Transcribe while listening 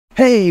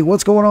Hey,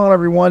 what's going on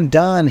everyone?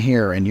 Don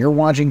here, and you're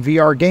watching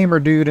VR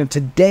Gamer Dude, and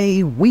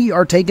today we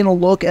are taking a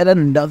look at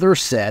another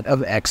set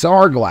of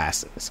XR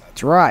glasses.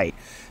 That's right.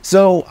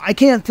 So, I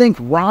can't thank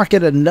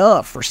Rokid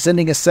enough for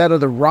sending a set of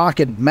the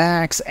Rokid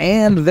Max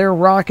and their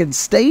Rokid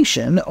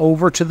Station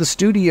over to the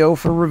studio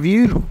for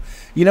review.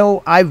 You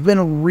know, I've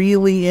been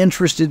really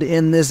interested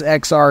in this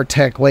XR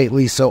tech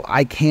lately, so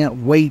I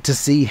can't wait to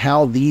see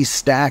how these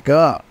stack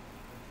up.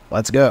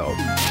 Let's go.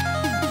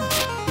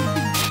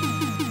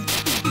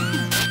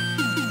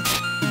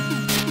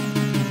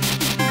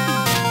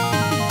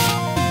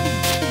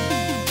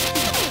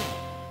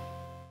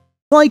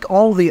 Like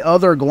all the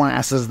other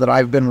glasses that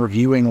I've been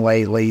reviewing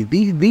lately,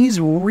 these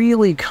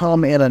really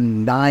come in a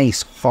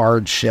nice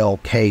hard shell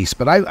case,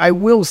 but I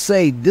will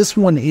say this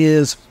one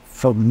is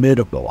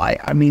formidable.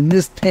 I mean,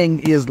 this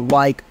thing is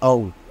like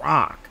a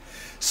rock.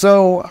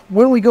 So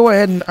when we go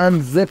ahead and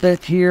unzip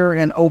it here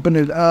and open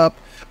it up,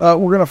 we're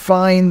going to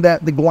find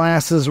that the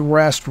glasses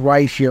rest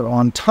right here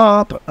on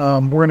top.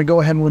 We're going to go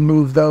ahead and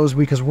remove those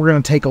because we're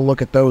going to take a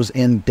look at those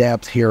in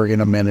depth here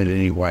in a minute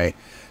anyway.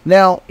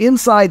 Now,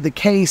 inside the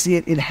case,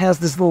 it has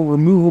this little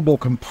removable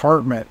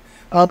compartment.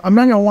 I'm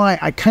not going to lie,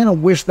 I kind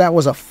of wish that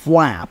was a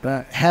flap.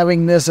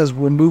 Having this as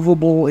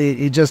removable,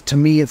 it just, to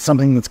me, it's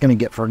something that's going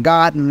to get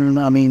forgotten.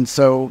 I mean,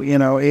 so, you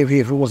know, if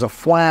it was a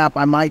flap,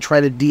 I might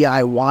try to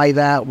DIY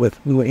that with,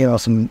 you know,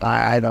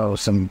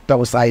 some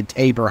double-sided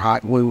tape or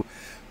hot glue.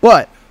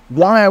 But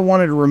why I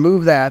wanted to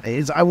remove that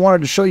is I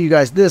wanted to show you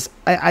guys this.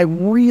 I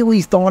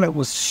really thought it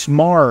was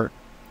smart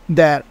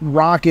that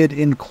Rokid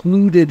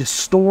included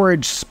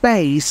storage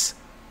space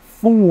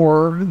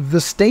for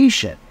the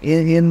station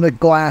in the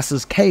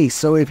glasses case.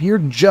 So if you're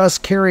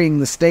just carrying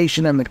the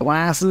station and the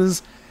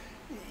glasses,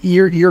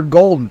 you're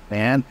golden,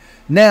 man.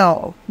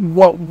 Now,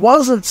 what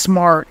wasn't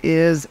smart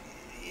is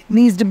it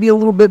needs to be a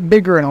little bit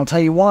bigger, and I'll tell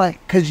you why.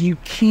 Because you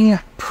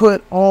can't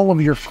put all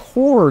of your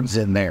cords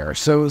in there.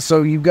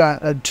 So you've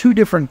got two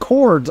different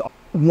cords.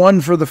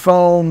 One for the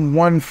phone,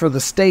 one for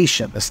the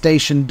station. The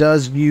station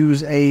does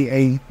use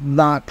a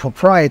not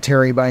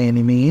proprietary by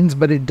any means,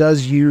 but it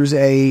does use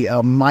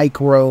a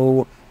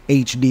micro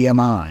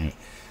HDMI.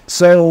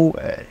 So,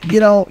 you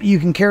know, you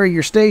can carry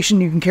your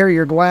station, you can carry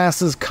your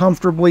glasses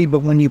comfortably, but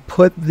when you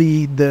put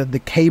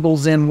the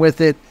cables in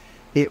with it,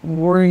 it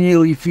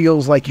really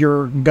feels like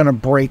you're going to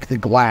break the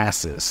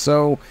glasses.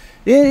 So,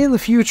 in the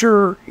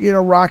future, you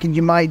know, Rokid,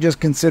 you might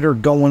just consider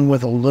going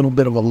with a little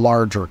bit of a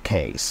larger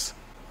case.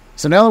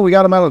 So now that we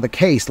got them out of the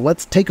case,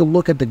 let's take a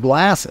look at the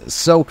glasses.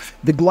 So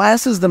the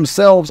glasses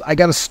themselves, I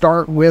got to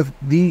start with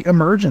the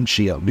immersion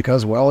shield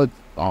because, well, it's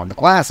on the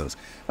glasses.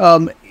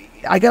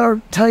 I got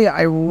to tell you,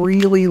 I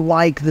really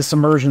like this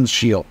immersion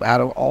shield.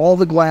 Out of all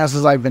the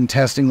glasses I've been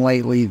testing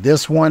lately,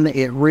 this one,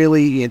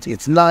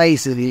 it's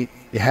nice. It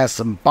has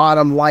some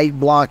bottom light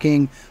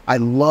blocking. I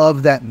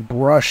love that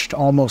brushed,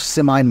 almost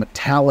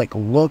semi-metallic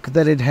look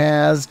that it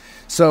has.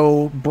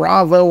 So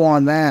bravo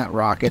on that,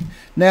 Rokid.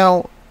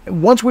 Now,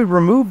 once we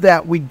remove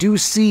that, we do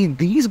see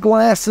these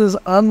glasses,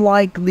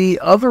 unlike the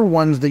other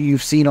ones that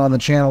you've seen on the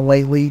channel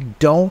lately,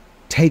 don't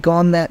take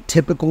on that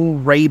typical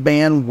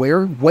Ray-Ban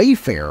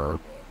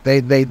Wayfarer.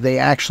 They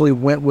actually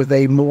went with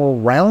a more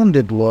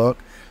rounded look,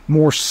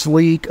 more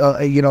sleek,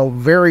 you know,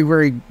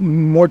 very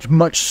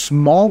much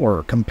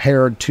smaller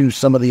compared to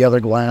some of the other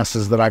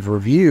glasses that I've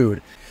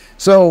reviewed.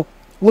 So,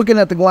 looking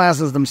at the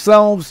glasses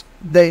themselves,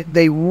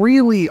 they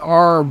really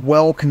are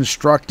well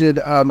constructed.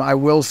 I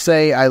will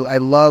say I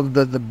love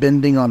the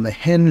bending on the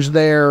hinge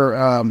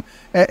there.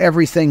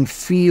 Everything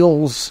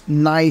feels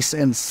nice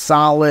and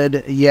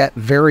solid, yet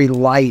very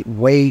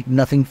lightweight.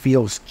 Nothing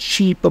feels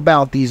cheap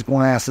about these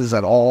glasses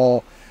at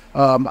all.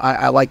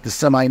 I like the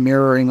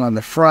semi-mirroring on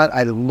the front.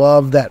 I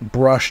love that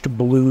brushed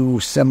blue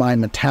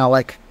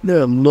semi-metallic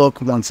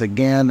look once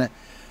again.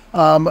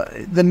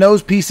 The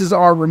nose pieces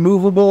are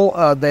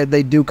removable.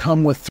 They do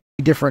come with 3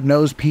 different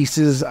nose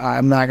pieces.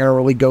 I'm not going to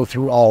really go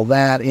through all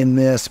that in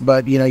this,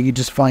 but you know, you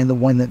just find the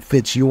one that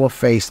fits your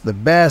face the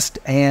best,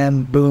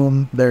 and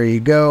boom, there you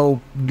go.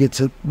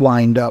 Gets it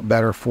lined up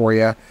better for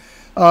you.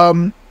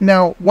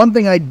 Now, one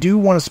thing I do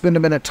want to spend a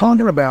minute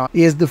talking about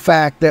is the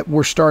fact that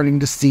we're starting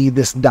to see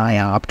this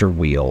diopter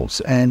wheels,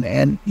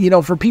 and you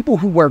know, for people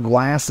who wear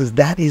glasses,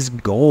 that is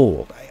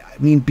gold.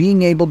 I mean,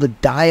 being able to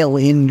dial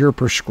in your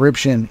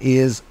prescription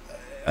is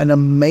an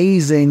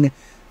amazing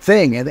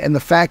thing, and the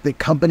fact that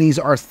companies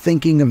are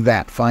thinking of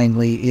that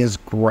finally is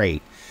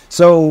great.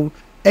 So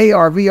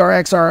AR,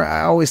 VR, XR,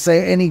 I always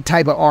say any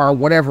type of R,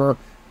 whatever,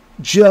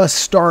 just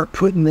start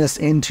putting this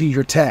into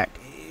your tech.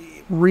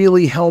 It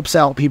really helps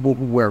out people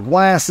who wear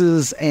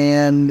glasses,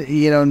 and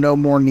you know, no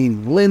more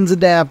needing lens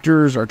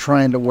adapters or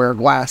trying to wear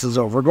glasses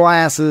over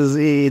glasses.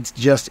 It's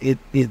just, it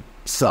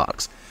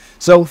sucks.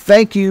 So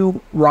thank you,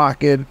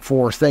 Rokid,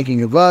 for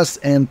thinking of us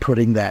and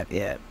putting that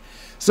in.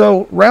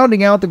 So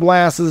rounding out the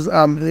glasses,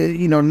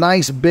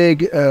 nice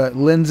big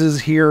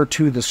lenses here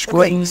to the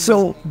screen. Okay.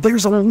 So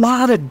there's a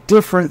lot of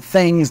different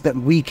things that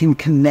we can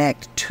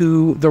connect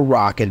to the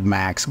Rokid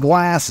Max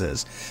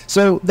glasses.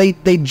 So they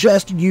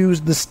just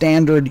use the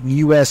standard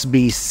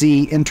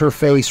USB-C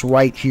interface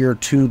right here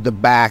to the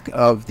back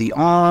of the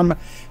arm.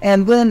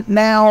 And then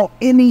now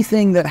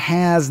anything that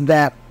has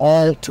that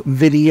alt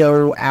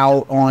video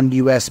out on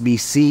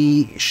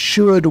USB-C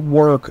should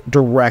work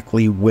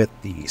directly with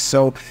these.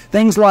 So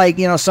things like,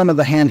 some of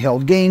the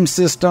handheld game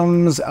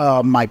systems,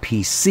 my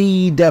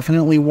PC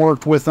definitely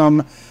worked with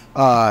them,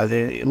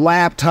 the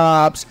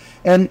laptops,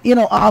 and,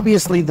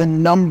 obviously the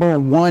number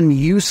one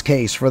use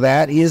case for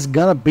that is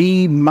gonna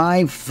be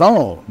my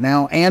phone.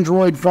 Now,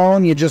 Android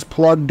phone, you just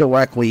plug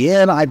directly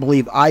in. I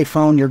believe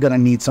iPhone, you're gonna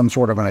need some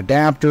sort of an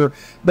adapter,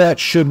 but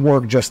should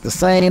work just the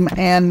same.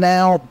 And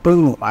now,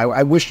 boom,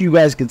 I wish you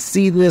guys could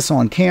see this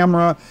on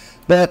camera,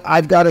 but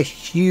I've got a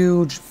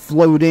huge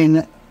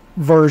floating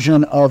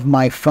version of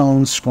my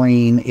phone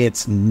screen.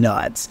 It's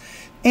nuts.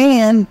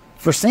 And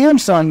for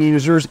Samsung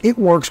users, it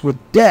works with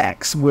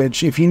DeX,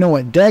 which, if you know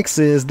what DeX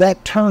is,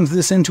 that turns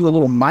this into a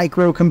little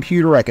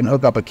microcomputer. I can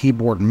hook up a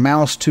keyboard and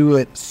mouse to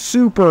it.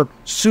 Super,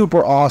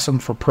 super awesome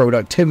for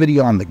productivity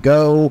on the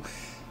go.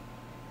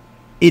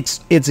 It's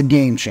a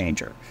game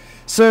changer.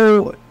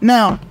 So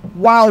now,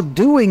 while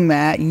doing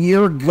that,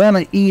 you're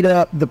gonna eat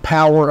up the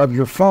power of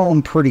your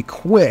phone pretty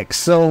quick.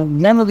 So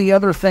one of the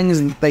other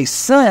things that they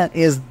sent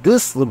is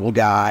this little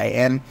guy,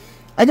 and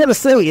I gotta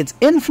say, it's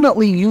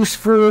infinitely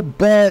useful,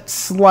 but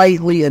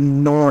slightly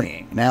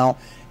annoying. Now,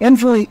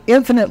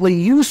 infinitely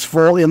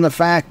useful in the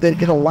fact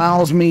that it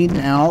allows me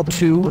now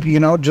to,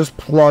 just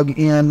plug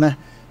in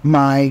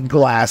my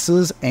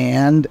glasses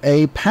and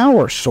a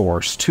power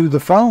source to the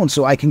phone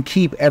so I can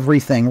keep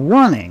everything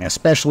running,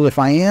 especially if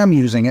I am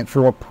using it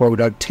for a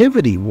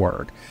productivity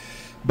work.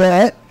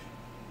 But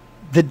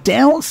the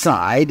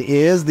downside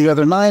is, the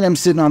other night I'm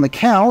sitting on the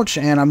couch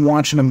and I'm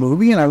watching a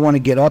movie and I want to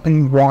get up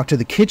and walk to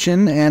the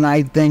kitchen, and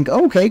I think,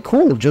 okay,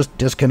 cool, just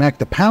disconnect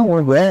the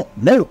power. Well,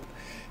 nope.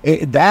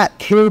 That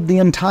killed the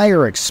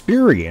entire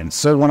experience.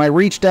 So when I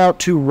reached out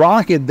to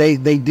Rokid,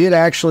 they did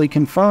actually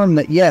confirm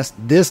that, yes,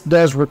 this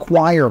does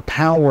require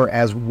power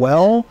as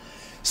well.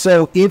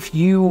 So if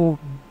you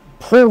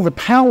pull the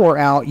power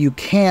out, you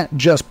can't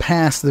just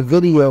pass the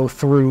video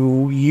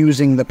through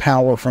using the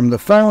power from the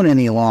phone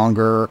any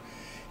longer.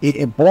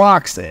 It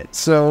blocks it.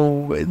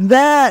 So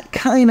that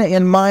kind of,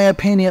 in my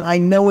opinion, I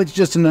know it's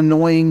just an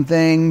annoying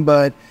thing,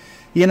 but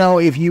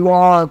if you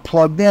are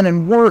plugged in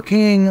and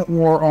working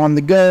or on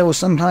the go,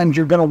 sometimes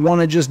you're going to want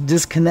to just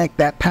disconnect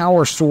that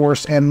power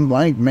source and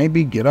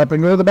maybe get up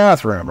and go to the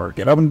bathroom or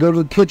get up and go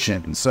to the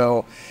kitchen.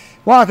 So,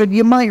 Rokid,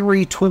 you might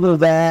retool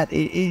that.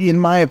 In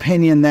my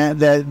opinion,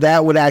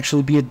 that would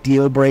actually be a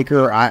deal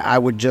breaker. I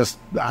would just,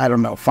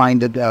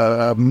 find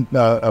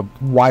a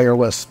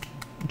wireless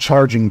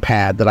charging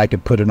pad that I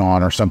could put it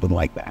on or something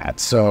like that.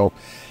 So,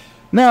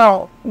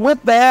 now,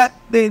 with that,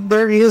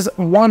 there is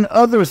one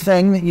other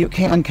thing that you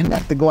can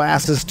connect the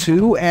glasses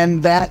to,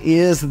 and that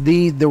is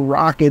the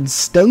Rokid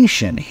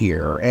station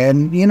here.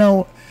 And,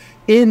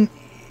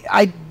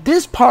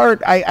 this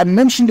part, I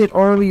mentioned it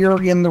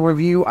earlier in the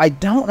review, I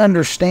don't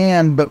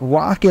understand, but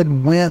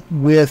Rokid went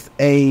with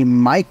a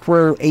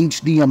micro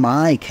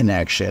HDMI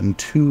connection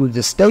to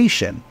the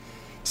station.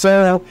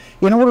 So,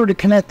 in order to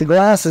connect the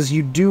glasses,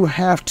 you do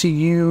have to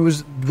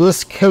use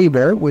this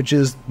cable, which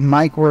is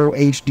micro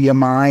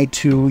HDMI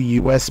to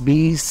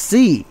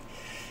USB-C.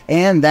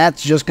 And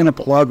that's just going to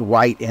plug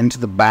right into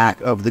the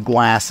back of the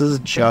glasses,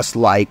 just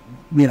like,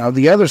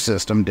 the other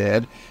system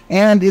did.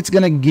 And it's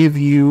going to give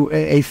you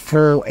a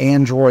full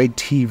Android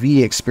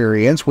TV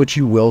experience, which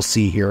you will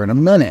see here in a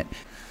minute.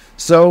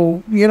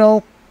 So,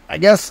 I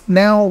guess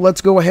now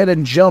let's go ahead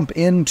and jump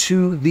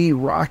into the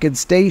Rokid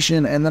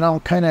station, and then I'll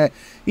kind of,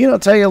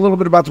 tell you a little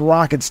bit about the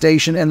Rokid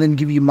station and then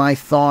give you my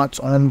thoughts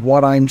on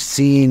what I'm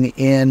seeing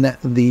in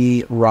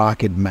the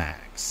Rokid Max.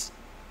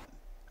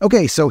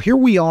 Okay, so here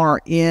we are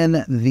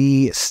in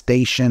the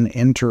station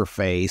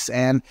interface,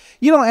 and,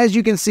 as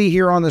you can see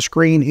here on the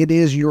screen, it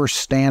is your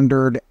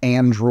standard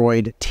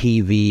Android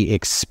TV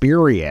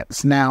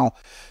experience. Now,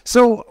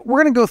 so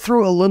we're going to go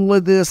through a little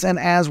of this, and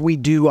as we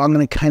do, I'm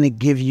going to kind of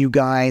give you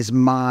guys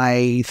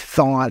my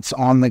thoughts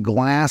on the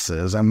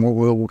glasses, and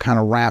we'll kind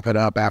of wrap it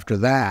up after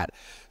that.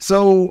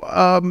 So,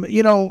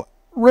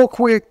 real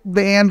quick,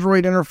 the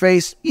Android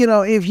interface,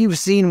 if you've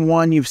seen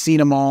one, you've seen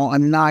them all.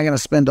 I'm not going to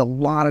spend a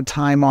lot of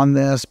time on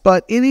this,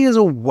 but it is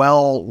a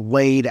well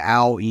laid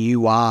out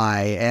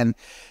UI. And,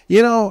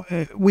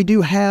 we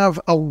do have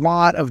a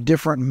lot of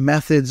different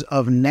methods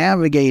of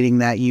navigating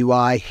that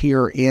UI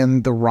here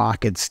in the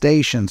Rokid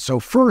station. So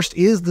first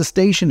is the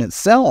station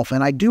itself.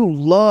 And I do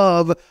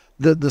love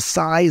the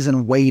size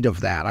and weight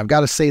of that. I've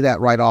got to say that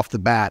right off the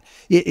bat.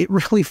 It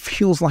really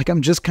feels like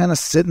I'm just kind of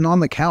sitting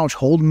on the couch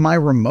holding my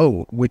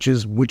remote, which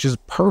is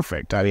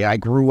perfect. I mean, I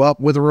grew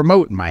up with a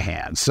remote in my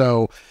hand.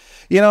 So,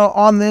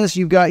 On this,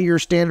 you've got your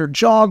standard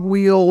jog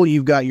wheel,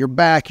 you've got your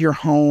back, your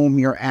home,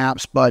 your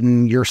apps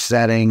button, your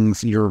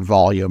settings, your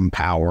volume,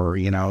 power,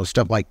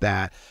 stuff like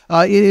that.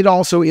 It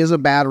also is a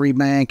battery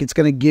bank. It's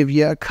going to give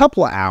you a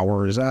couple of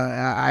hours.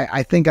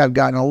 I think I've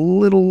gotten a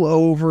little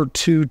over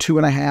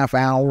 2.5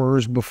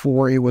 hours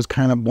before it was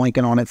kind of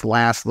blinking on its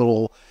last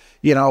little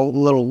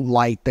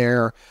light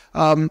there.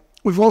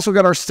 We've also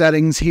got our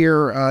settings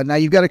here. Now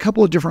you've got a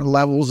couple of different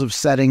levels of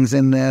settings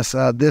in this.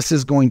 This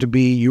is going to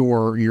be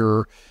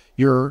your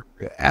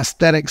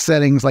aesthetic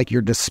settings, like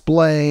your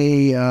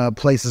display,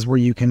 places where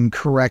you can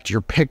correct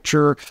your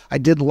picture. I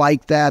did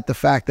like that, the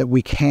fact that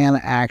we can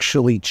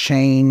actually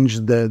change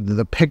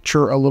the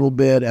picture a little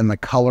bit and the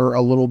color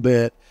a little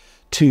bit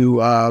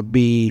to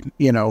be,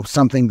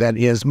 something that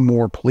is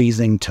more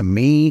pleasing to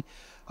me.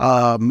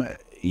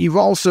 You've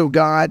also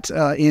got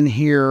in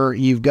here,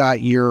 you've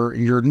got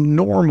your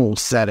normal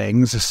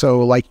settings. So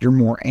like your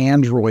more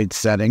Android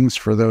settings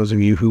for those of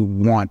you who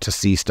want to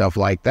see stuff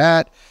like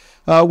that,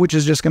 which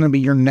is just going to be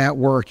your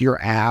network, your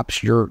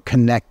apps, your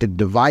connected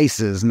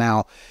devices.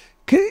 Now,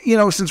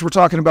 since we're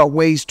talking about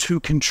ways to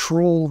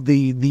control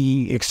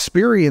the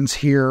experience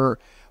here,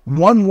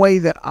 one way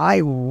that I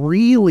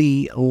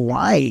really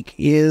like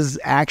is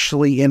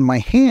actually in my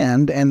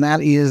hand, and that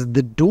is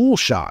the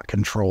DualShock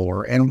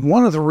controller. And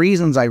one of the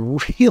reasons I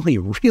really,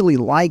 really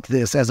like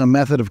this as a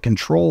method of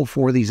control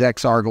for these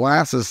XR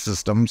glasses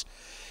systems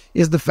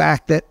is the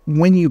fact that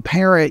when you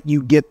pair it,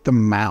 you get the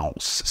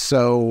mouse.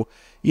 So,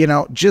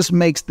 just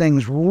makes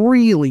things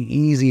really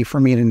easy for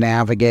me to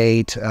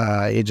navigate.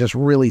 It just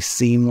really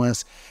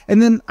seamless.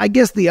 And then I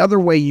guess the other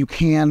way you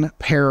can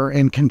pair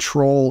and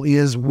control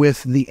is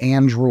with the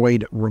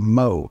Android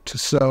remote.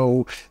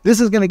 So this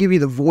is going to give you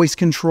the voice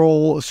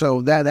control.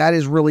 So that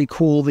is really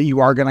cool that you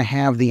are going to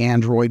have the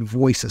Android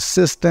voice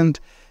assistant,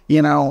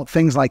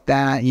 things like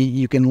that.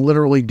 You can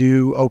literally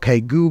do,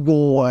 okay,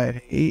 Google.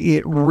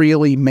 It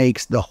really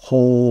makes the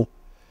whole,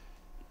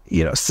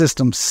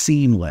 system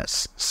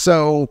seamless.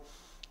 So,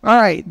 all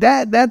right,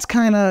 that's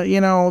kind of,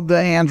 the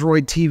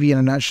Android TV in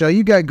a nutshell.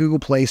 You got Google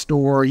Play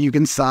Store, you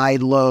can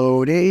side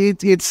load,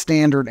 it's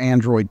standard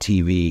Android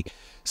TV.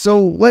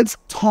 So let's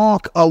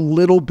talk a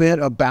little bit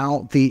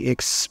about the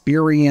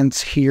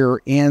experience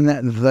here in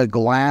the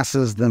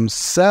glasses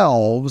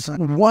themselves.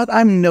 What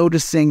I'm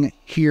noticing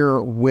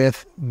here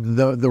with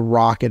the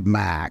Rokid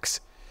Max,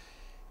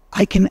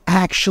 I can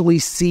actually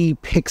see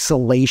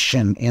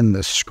pixelation in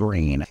the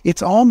screen.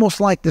 It's almost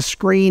like the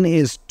screen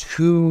is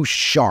too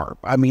sharp.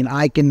 I mean,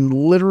 I can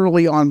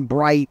literally on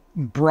bright,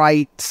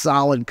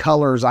 solid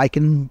colors, I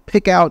can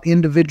pick out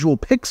individual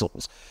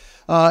pixels.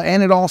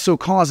 And it also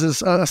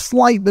causes a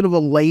slight bit of a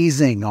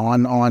lasing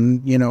on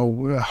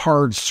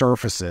hard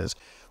surfaces.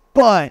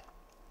 But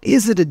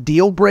is it a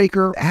deal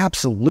breaker?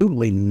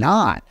 Absolutely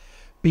not.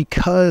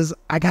 Because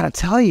I gotta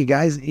tell you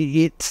guys,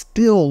 it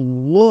still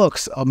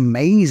looks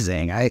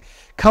amazing.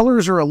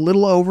 Colors are a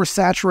little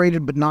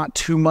oversaturated, but not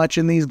too much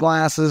in these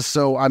glasses.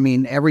 So, I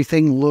mean,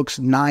 everything looks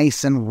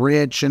nice and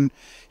rich, and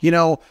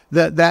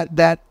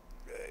that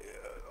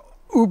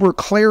uber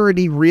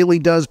clarity really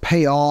does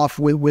pay off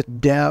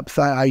with depth.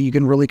 You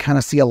can really kind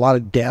of see a lot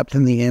of depth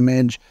in the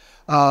image.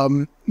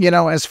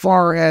 As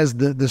far as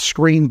the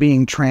screen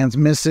being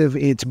transmissive,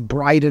 it's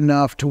bright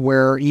enough to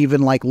where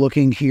even like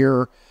looking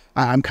here,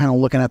 I'm kind of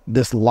looking at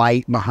this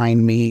light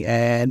behind me,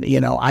 and,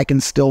 I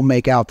can still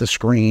make out the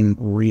screen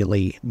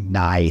really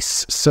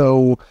nice.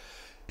 So,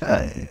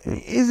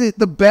 is it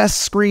the best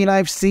screen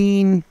I've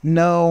seen?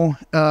 No.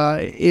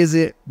 Is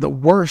it the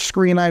worst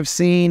screen I've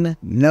seen?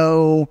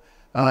 No.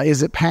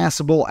 Is it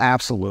passable?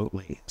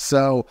 Absolutely.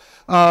 So,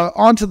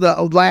 on to the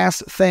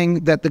last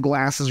thing that the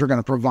glasses are going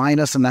to provide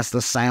us, and that's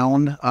the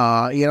sound.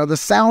 The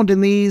sound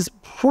in these,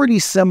 pretty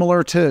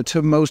similar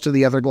to most of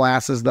the other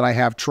glasses that I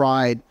have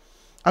tried.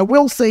 I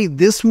will say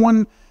this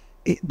one,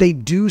 they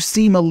do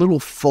seem a little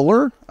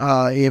fuller,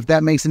 if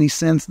that makes any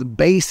sense. The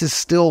bass is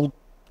still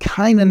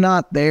kind of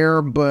not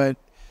there, but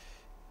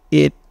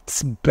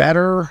it's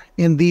better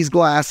in these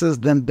glasses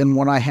than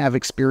what I have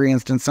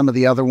experienced in some of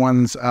the other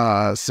ones.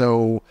 3D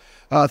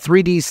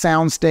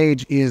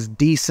soundstage is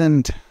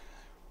decent.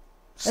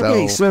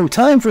 So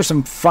time for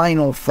some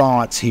final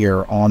thoughts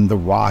here on the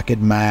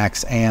Rokid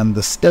Max and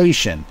the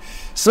Station.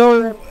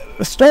 So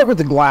let's start with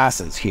the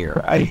glasses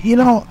here.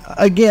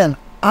 Again,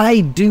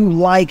 I do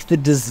like the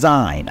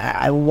design.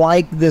 I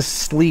like this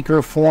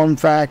sleeker form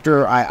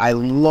factor. I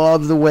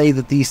love the way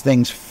that these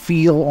things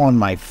feel on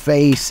my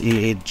face.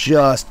 It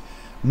just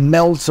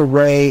melts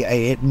away.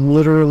 It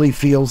literally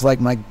feels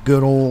like my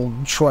good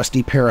old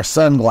trusty pair of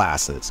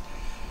sunglasses.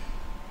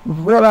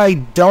 What I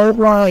don't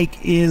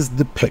like is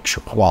the picture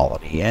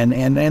quality, and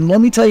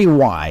let me tell you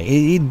why.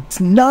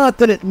 It's not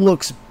that it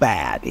looks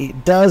bad.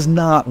 It does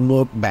not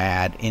look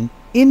bad in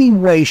any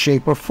way,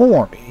 shape, or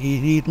form.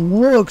 It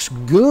looks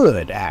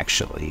good,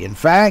 actually. In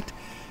fact,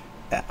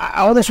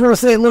 I just want to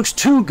say it looks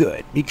too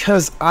good,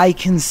 because I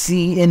can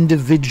see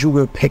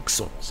individual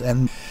pixels,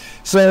 and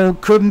So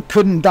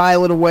couldn't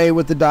dial it away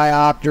with the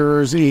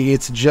diopters.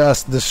 It's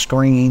just the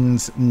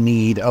screens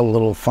need a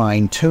little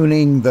fine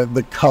tuning.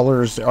 The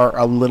colors are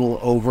a little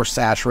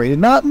oversaturated.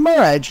 Not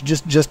much,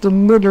 just a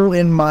little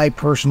in my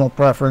personal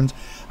preference.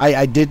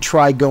 I did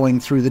try going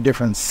through the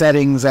different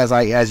settings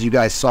as you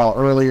guys saw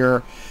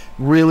earlier.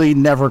 Really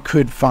never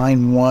could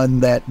find one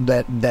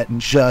that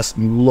just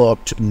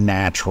looked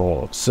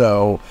natural.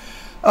 So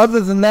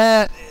other than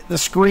that, the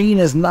screen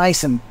is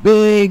nice and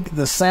big.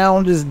 The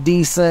sound is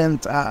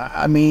decent.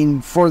 I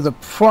mean, for the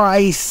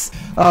price,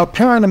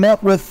 pairing them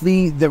up with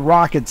the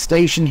Rokid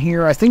Station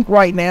here, I think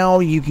right now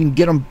you can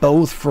get them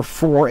both for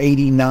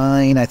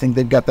 $489. I think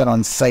they've got that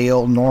on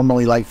sale,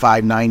 normally like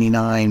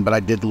 $599, but I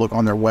did look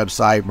on their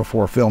website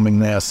before filming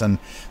this, and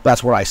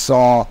that's what I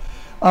saw.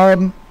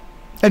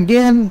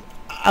 Again,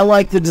 I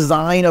like the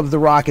design of the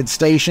Rokid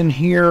Station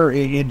here.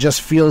 It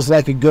just feels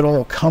like a good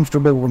old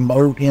comfortable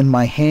remote in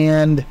my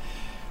hand.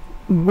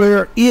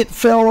 Where it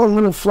fell a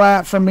little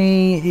flat for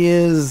me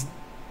is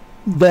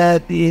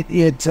that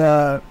it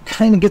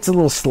kind of gets a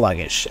little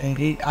sluggish.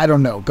 I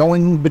don't know,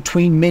 going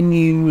between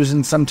menus,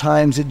 and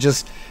sometimes it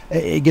gets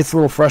a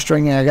little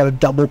frustrating. I got to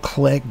double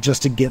click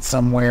just to get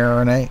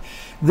somewhere, and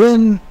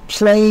then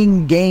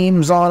playing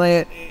games on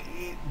it.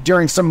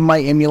 During some of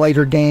my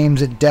emulator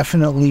games, it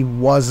definitely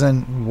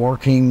wasn't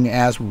working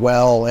as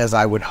well as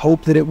I would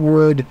hope that it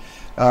would.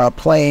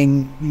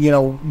 Playing,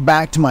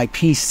 back to my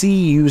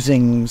PC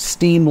using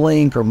Steam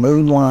Link or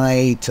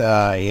Moonlight,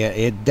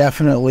 it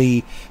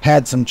definitely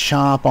had some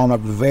chop on a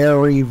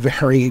very,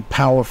 very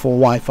powerful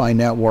Wi-Fi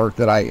network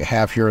that I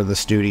have here in the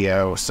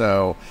studio.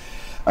 So,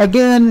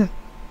 again,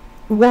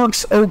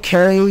 works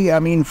okay. I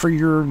mean, for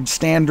your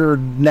standard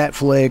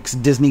Netflix,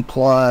 Disney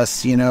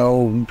Plus,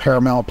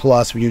 Paramount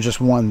Plus, where you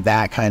just want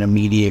that kind of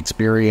media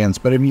experience.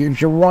 But if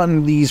you're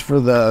wanting these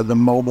for the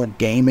mobile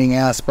gaming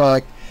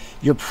aspect,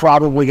 you're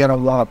probably going to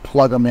want to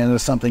plug them into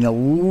something a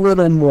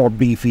little more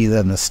beefy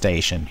than the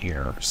Station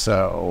here.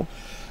 So,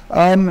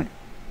 other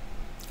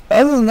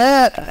than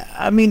that,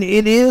 I mean,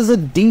 it is a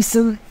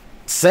decent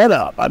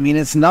setup. I mean,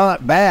 it's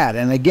not bad.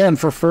 And again,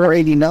 for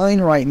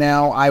 $489 right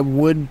now, I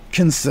would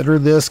consider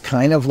this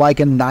kind of like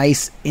a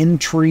nice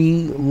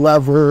entry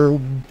level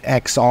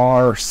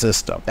XR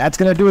system. That's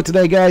going to do it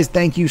today, guys.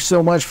 Thank you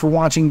so much for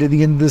watching to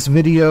the end of this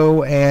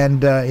video.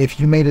 And if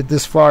you made it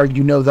this far,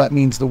 that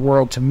means the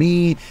world to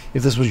me.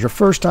 If this was your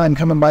first time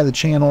coming by the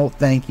channel,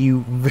 thank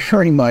you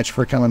very much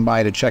for coming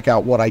by to check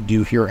out what I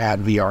do here at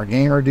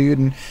vrgamerdude.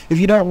 And if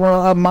you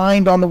don't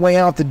mind on the way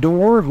out the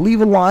door,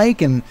 leave a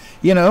like. And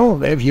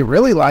if you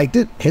really liked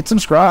it, hit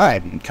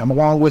subscribe and come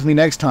along with me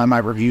next time I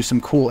review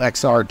some cool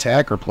XR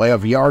tech or play a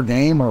VR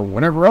game or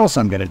whatever else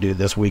I'm going to do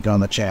this week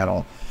on the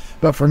channel.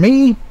 But for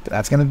me,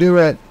 that's going to do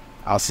it.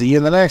 I'll see you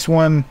in the next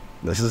one.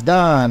 This is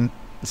Don,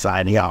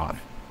 signing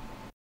off.